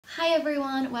Hi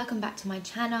everyone, welcome back to my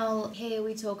channel. Here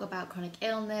we talk about chronic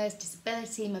illness,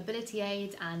 disability, mobility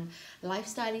aids and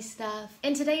lifestyle-y stuff.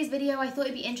 In today's video I thought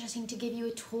it'd be interesting to give you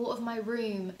a tour of my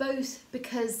room, both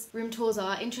because room tours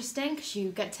are interesting because you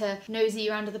get to nosy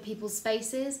around other people's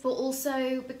spaces, but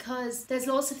also because there's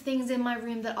lots of things in my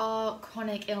room that are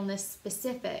chronic illness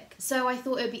specific. So I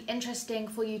thought it would be interesting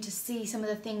for you to see some of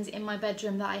the things in my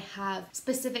bedroom that I have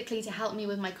specifically to help me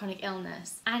with my chronic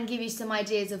illness and give you some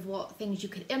ideas of what things you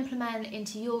could implement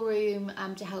into your room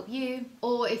to help you,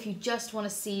 or if you just want to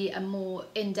see a more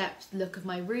in-depth look of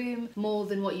my room, more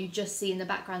than what you just see in the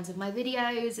backgrounds of my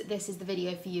videos, this is the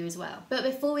video for you as well. But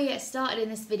before we get started in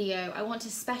this video, I want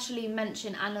to specially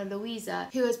mention Ana Luisa,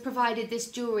 who has provided this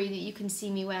jewellery that you can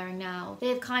see me wearing now. They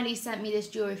have kindly sent me this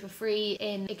jewellery for free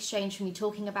in exchange for me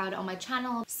talking about it on my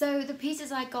channel. So the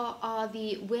pieces I got are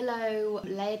the willow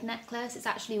layered necklace. It's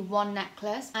actually one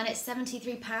necklace and it's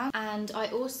 £73, and I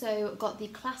also got the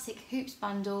classic hoops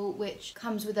bundle, which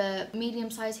comes with a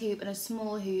medium-sized hoop and a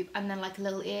small hoop and then like a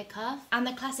little ear cuff. And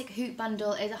the classic hoop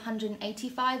bundle is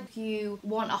 £185. If you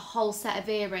want a whole set of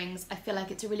earrings, I feel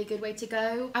like it's a really good way to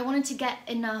go. I wanted to get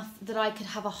enough that I could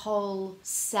have a whole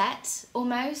set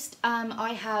almost.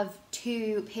 I have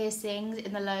 2 piercings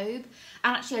in the lobe,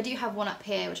 and actually I do have one up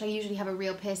here, which I usually have a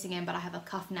real piercing in, but I have a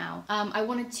cuff now. I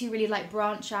wanted to really like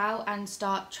branch out and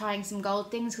start trying some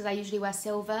gold things because I usually wear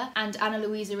silver, and Ana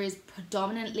Luisa is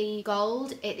predominantly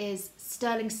gold. It is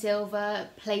sterling silver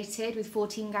plated with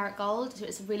 14 karat gold, so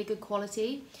it's a really good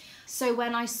quality. So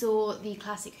when I saw the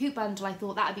classic hoop bundle, I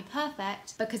thought that would be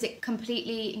perfect because it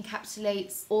completely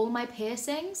encapsulates all my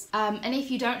piercings. And if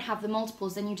you don't have the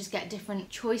multiples, then you just get different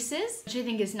choices, which I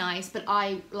think is nice, but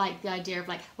I like the idea of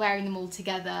like wearing them all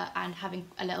together and having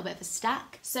a little bit of a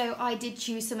stack. So I did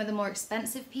choose some of the more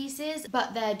expensive pieces,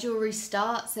 but their jewelry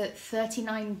starts at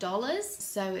 $39.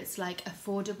 So it's like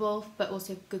affordable, but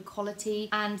also good quality.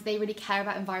 And they really care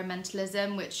about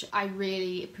environmentalism, which I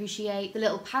really appreciate. The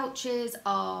little pouches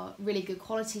are really good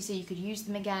quality, so you could use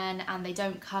them again, and they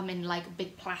don't come in like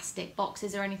big plastic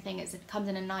boxes or anything. It comes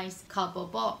in a nice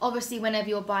cardboard box. Obviously, whenever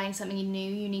you're buying something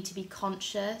new, you need to be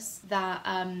conscious that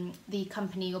the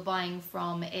company you're buying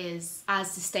from is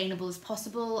as sustainable as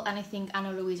possible, and I think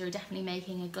Ana Luisa are definitely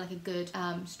making a good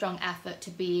strong effort to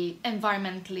be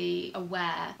environmentally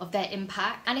aware of their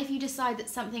impact. And if you decide that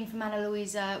something from Ana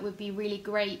Luisa would be really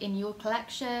great in your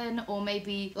collection, or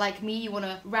maybe like me, you want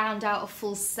to round out a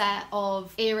full set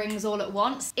of earrings all at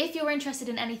once. If you're interested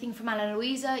in anything from Ana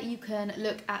Luisa, you can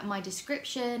look at my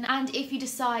description, and if you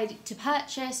decide to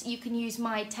purchase, you can use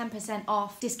my 10%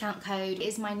 off discount code. It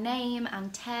is my name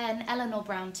and 10, Elinor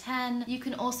Brown 10. You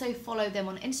can also follow them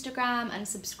on Instagram and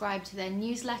subscribe to their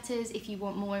newsletters if you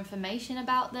want more information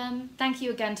about them. Thank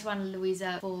you again to Ana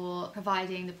Luisa for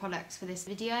providing the products for this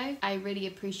video. I really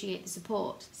appreciate the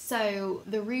support. So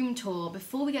the room tour,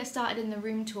 before we get started in the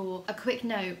room tour, a quick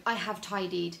note: I have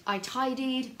tidied. I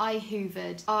tidied, I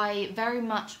hoovered. I very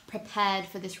much prepared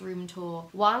for this room tour.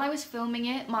 While I was filming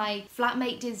it, my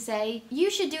flatmate did say,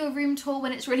 "You should do a room tour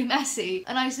when it's really messy."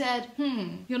 And I said,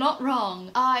 you're not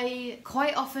wrong. I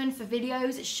quite often for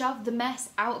videos shove the mess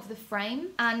out of the frame,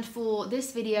 and for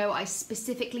this video I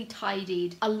specifically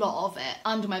tidied a lot of it.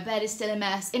 Under my bed is still a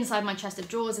mess, inside my chest of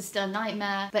drawers is still a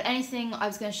nightmare, but anything I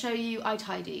was going to show you, I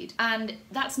tidied. And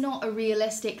that's not a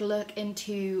realistic look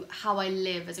into how I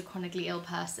live as a chronically ill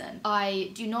person.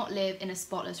 I do not live in a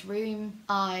spotless room.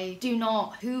 I do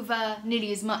not hoover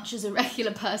nearly as much as a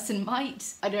regular person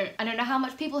might. I don't know how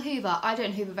much people hoover. I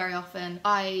don't hoover very often.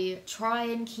 I try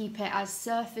and keep it as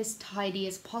surface tidy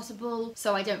as possible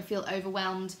so I don't feel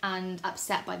overwhelmed and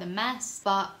upset by the mess,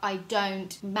 but I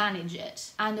don't manage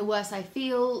it. And the worse I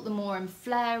feel, the more I'm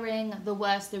flaring, the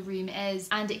worse the room is,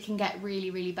 and it can get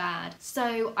really, really bad.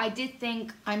 So I did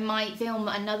think I might film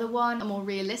another one, a more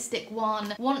realistic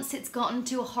one, once it's gotten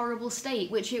to a horrible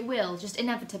state, which it will, just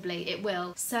inevitably it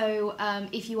will. So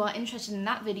if you are interested in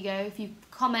that video, if you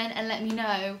comment and let me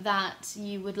know that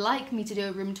you would like me to do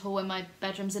a room tour when my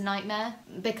bedroom's a nightmare,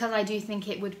 because I do think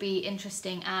it would be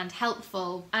interesting and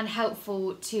helpful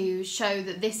to show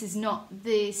that this is not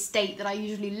the state that I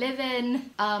usually live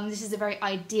in. This is a very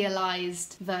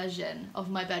idealized version of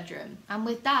my bedroom. And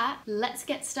with that, let's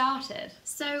get started.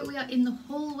 So we are in the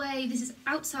hallway. This is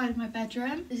outside of my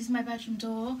bedroom. This is my bedroom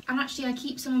door, and actually I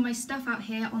keep some of my stuff out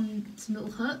here on some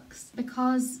little hooks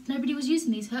because nobody was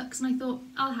using these hooks, and I thought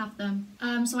I'll have them.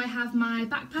 So I have my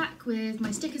backpack with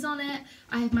my stickers on it,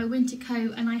 I have my winter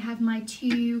coat, and I have my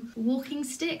 2 walking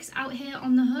sticks out here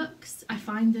on the hooks. I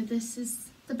find that this is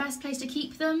the best place to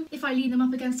keep them. If I lean them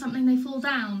up against something, they fall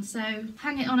down, so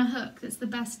hang it on a hook. That's the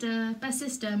best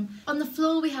system. On the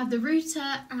floor we have the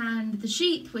router and the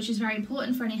sheep, which is very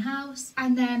important for any house.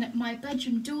 And then my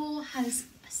bedroom door has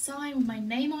a sign with my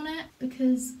name on it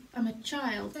because I'm a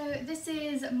child. So this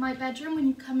is my bedroom when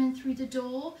you come in through the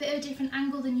door. Bit of a different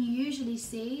angle than you usually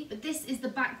see, but this is the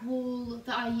back wall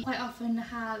that I quite often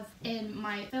have in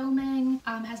my filming.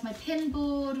 Has my pin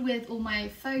board with all my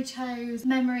photos,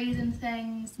 memories and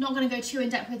things. Not going to go too in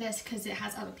depth with this because it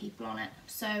has other people on it,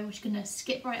 so we're just going to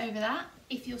skip right over that.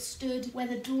 If you're stood where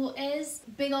the door is,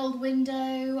 big old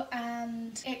window,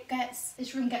 and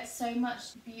this room gets so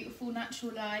much beautiful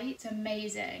natural light. It's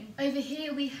amazing. Over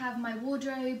here we have my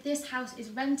wardrobe. This house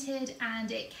is rented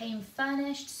and it came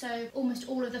furnished, so almost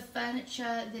all of the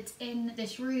furniture that's in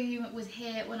this room was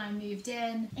here when I moved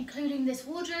in, including this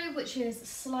wardrobe, which is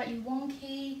slightly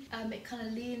wonky. It kind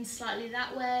of leans slightly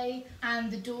that way,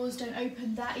 and the doors don't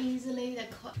open that easily. They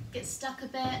get stuck a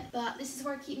bit, but this is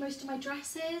where I keep most of my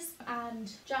dresses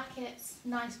and jackets,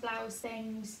 nice blouse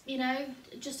things, you know,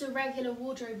 just a regular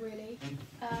wardrobe really.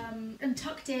 And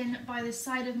tucked in by the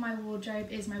side of my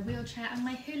wardrobe is my wheelchair and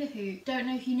my hula hoop. Don't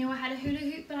know if you knew I had a hula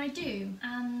hoop, but I do,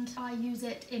 and I use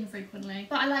it infrequently.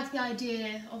 But I like the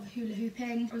idea of hula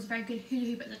hooping. I was a very good hula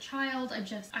hoop as a child.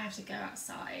 I have to go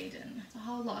outside and it's a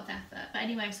whole lot of effort. But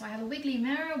anyway, so I have a wiggly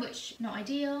mirror, which not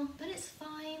ideal, but it's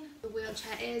fine. The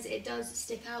wheelchair it does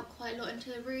stick out quite a lot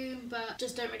into the room, but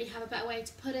just don't really have a better way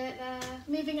to put it there.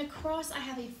 Moving across, I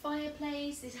have a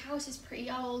fireplace. This house is pretty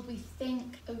old. We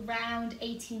think around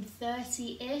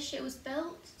 1830-ish it was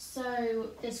built.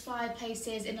 So there's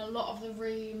fireplaces in a lot of the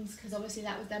rooms because obviously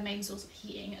that was their main source of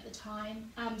heating at the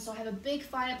time. So I have a big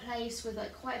fireplace with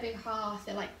like quite a big hearth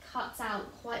that like cuts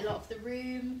out quite a lot of the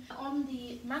room. On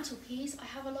the mantelpiece, I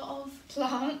have a lot of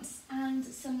plants and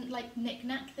some like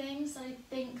knick-knack things that I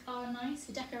think are nice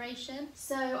for decoration.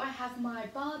 So I have my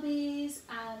Barbies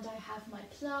and I have my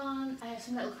plants. I have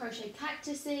some little crochet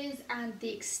cactuses and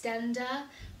the extender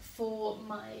for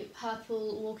my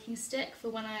purple walking stick for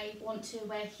when I want to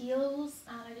wear heels,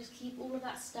 and I just keep all of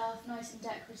that stuff nice and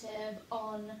decorative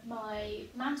on my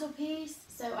mantelpiece.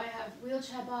 So I have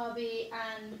wheelchair Barbie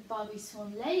and Barbie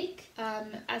Swan Lake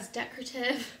as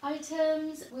decorative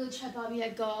items. Wheelchair Barbie I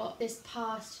got this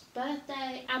past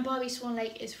birthday, and Barbie Swan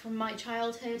Lake is from my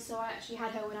childhood, so I actually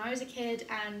had her when I was a kid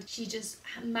and she just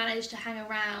managed to hang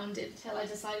around until I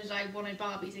decided I wanted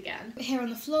Barbies again. Here on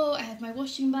the floor I have my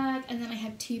washing bag, and then I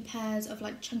have two pairs of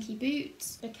like chunky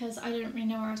boots because I don't really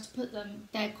know where else to put them.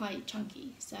 They're quite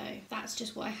chunky, so that's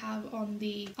just what I have on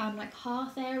the like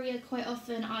hearth area. Quite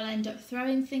often I'll end up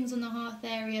throwing things on the hearth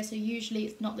area, so usually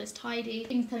it's not this tidy.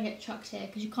 Things kind of get chucked here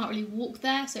because you can't really walk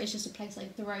there, so it's just a place I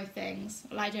throw things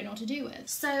that I don't know what to do with.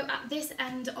 So at this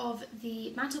end of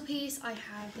the mantelpiece I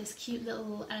have this cute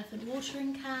little elephant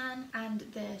watering can and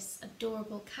this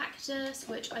adorable cactus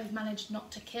which I've managed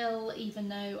not to kill even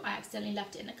though I accidentally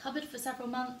left it in a cupboard for several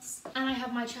months. And I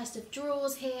have my chest of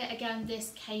drawers here. Again,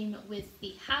 this came with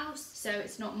the house, so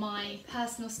it's not my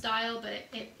personal style, but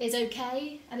it is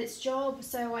okay at its job.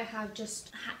 So I have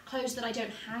just clothes that I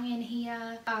don't hang in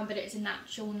here, but it's an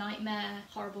actual nightmare,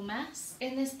 horrible mess.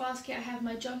 In this basket I have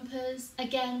my jumpers.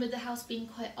 Again, with the house being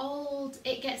quite old,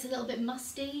 it gets a little bit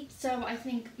musty, so I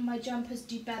think my jumpers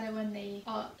do better when they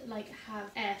are like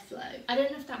have airflow. I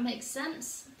don't know if that makes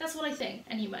sense. That's what I think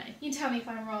anyway. You can tell me if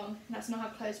I'm wrong. That's not how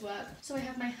clothes work. So I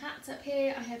have my hats up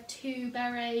here. I have two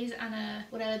berets and a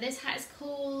whatever this hat is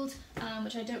called,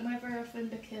 which I don't wear very often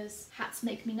because hats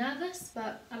make me nervous,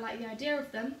 but I like the idea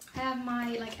of them. I have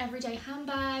my like everyday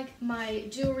handbag, my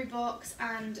jewelry box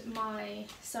and my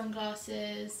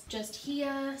sunglasses just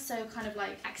here, so kind of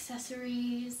like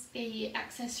accessories, the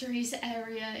accessories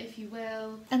area if you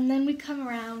will. And then we come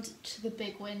around to the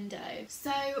big window.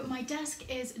 So my desk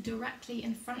is directly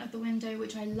in front of the window,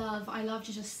 which I love. I love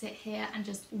to just sit here and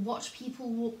just watch people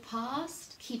walk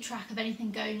past, keep track of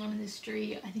anything going on in the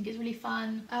street. I think it's really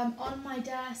fun. On my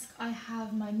desk I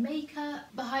have my makeup.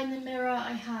 Behind the mirror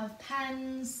I have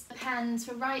pens. The pens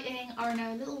for writing are in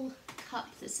a little cup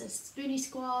that says Spoonie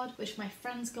Squad, which my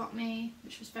friends got me,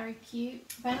 which was very cute.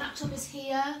 My laptop is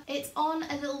here. It's on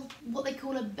a little, what they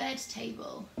call a bed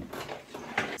table.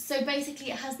 So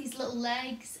basically it has these little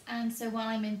legs, and so while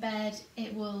I'm in bed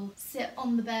it will sit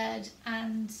on the bed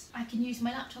and I can use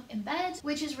my laptop in bed,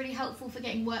 which is really helpful for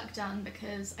getting work done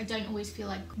because I don't always feel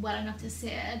like well enough to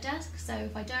sit at a desk. So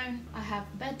if I don't, I have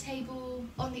the bed table.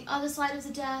 On the other side of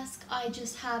the desk I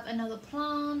just have another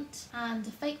plant and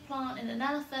a fake plant and an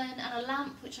elephant and a a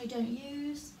lamp which I don't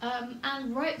use.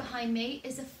 And right behind me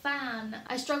is a fan.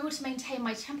 I struggle to maintain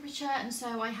my temperature, and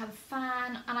so I have a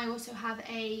fan, and I also have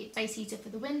a space heater for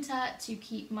the winter to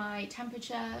keep my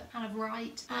temperature kind of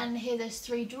right. And here there's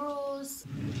 3 drawers.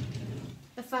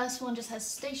 The first one just has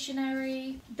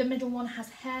stationery, the middle one has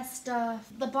hair stuff,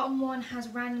 the bottom one has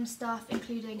random stuff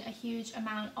including a huge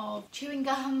amount of chewing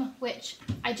gum, which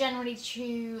I generally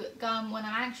chew gum when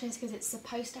I'm anxious because it's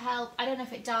supposed to help. I don't know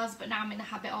if it does, but now I'm in the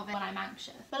habit of it when I'm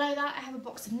anxious. Below that I have a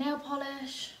box of nail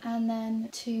polish, and then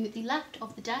to the left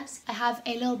of the desk I have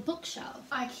a little bookshelf.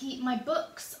 I keep my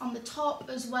books on the top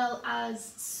as well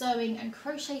as sewing and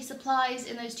crochet supplies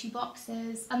in those 2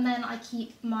 boxes, and then I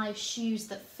keep my shoes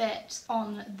that fit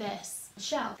on this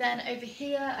shelf. Then over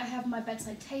here I have my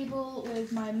bedside table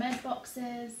with my med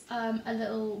boxes, a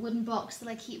little wooden box that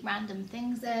I keep random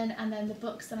things in, and then the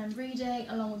books that I'm reading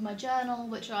along with my journal,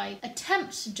 which I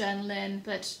attempt to journal in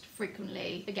but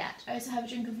frequently forget. I also have a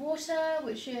drink of water,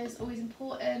 which is always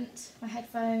important, my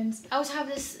headphones. I also have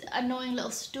this annoying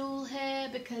little stool here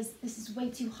because this is way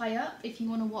too high up if you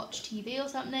want to watch TV or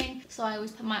something, so I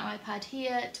always put my iPad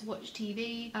here to watch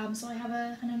TV. So I have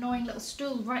an annoying little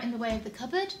stool right in the way of the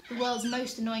cupboard. The world's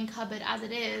most annoying cupboard as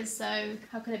it is, so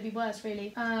how could it be worse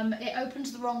really? It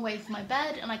opens the wrong way for my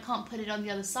bed and I can't put it on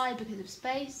the other side because of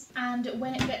space, and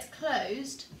when it gets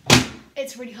closed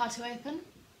it's really hard to open.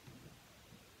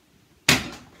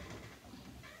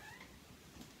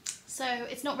 So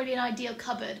it's not really an ideal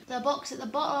cupboard. The box at the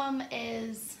bottom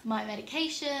is my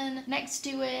medication. Next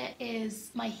to it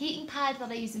is my heating pad that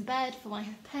I use in bed for when I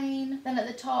have pain. Then at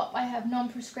the top I have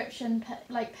non-prescription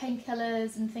like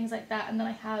painkillers and things like that. And then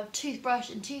I have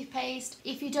toothbrush and toothpaste.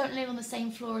 If you don't live on the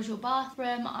same floor as your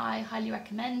bathroom, I highly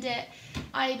recommend it.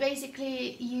 I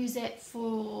basically use it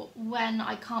for when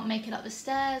I can't make it up the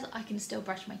stairs. I can still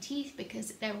brush my teeth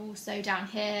because they're also down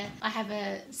here. I have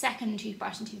a second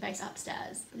toothbrush and toothpaste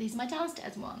upstairs. These are my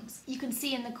downstairs ones. You can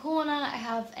see in the corner I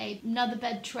have another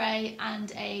bed tray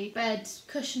and a bed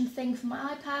cushion thing for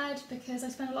my iPad because I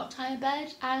spend a lot of time in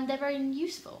bed and they're very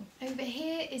useful. Over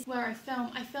here is where I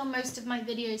film. I film most of my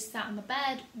videos sat on the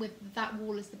bed with that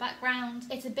wall as the background.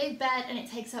 It's a big bed and it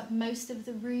takes up most of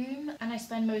the room and I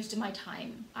spend most of my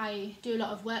time. I do a lot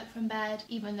of work from bed,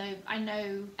 even though I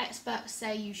know experts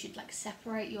say you should like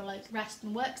separate your like rest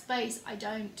and workspace. I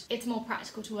don't. It's more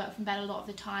practical to work from bed a lot of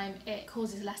the time. It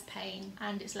causes less pain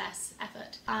and it's less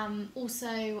effort.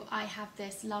 Also I have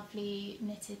this lovely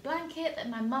knitted blanket that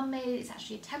my mum made. It's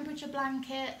actually a temperature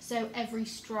blanket, so every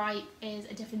stripe is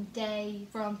a different day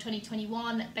from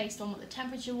 2021 based on what the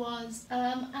temperature was.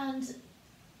 And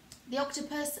the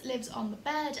octopus lives on the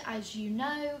bed, as you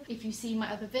know. If you see my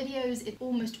other videos, it's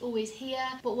almost always here.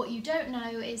 But what you don't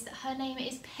know is that her name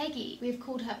is Peggy. We've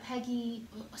called her Peggy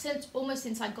almost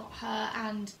since I got her,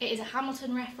 and it is a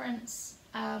Hamilton reference.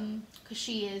 Because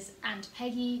she is Aunt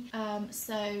Peggy,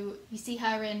 so you see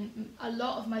her in a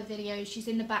lot of my videos. She's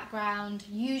in the background.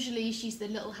 Usually she's the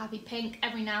little happy pink.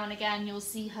 Every now and again you'll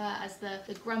see her as the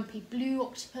grumpy blue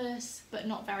octopus, but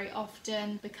not very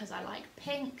often because I like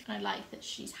pink and I like that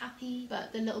she's happy,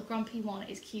 but the little grumpy one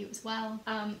is cute as well.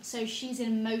 So she's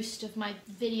in most of my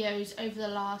videos over the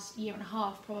last year and a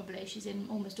half probably. She's in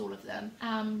almost all of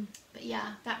them. But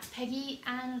yeah, that's Peggy,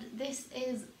 and this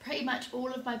is pretty much all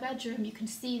of my bedroom. You can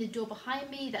see the door behind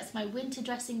me, that's my winter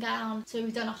dressing gown, so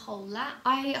we've done a whole lap.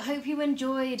 I hope you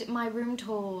enjoyed my room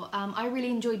tour. I really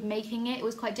enjoyed making it. It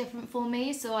was quite different for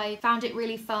me, so I found it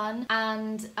really fun,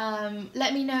 and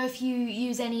let me know if you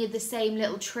use any of the same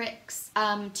little tricks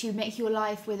to make your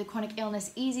life with a chronic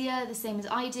illness easier, the same as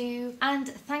I do. And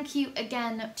thank you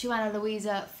again to Ana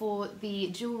Luisa for the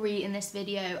jewellery in this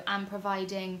video and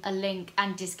providing a link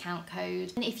and discount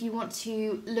code. And if you want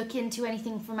to look into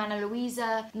anything from Ana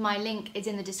Luisa, my link is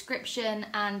in the description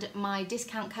and my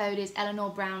discount code is Elinor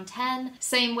Brown 10.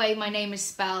 Same way my name is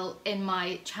spelled in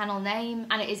my channel name,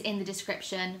 and it is in the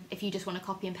description if you just want to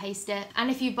copy and paste it. And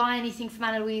if you buy anything from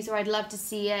Ana Luisa, I'd love to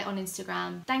see it on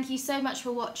Instagram. Thank you so much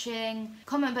for watching.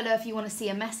 Comment below if you want to see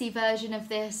a messy version of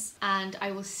this, and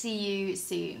I will see you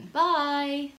soon. Bye!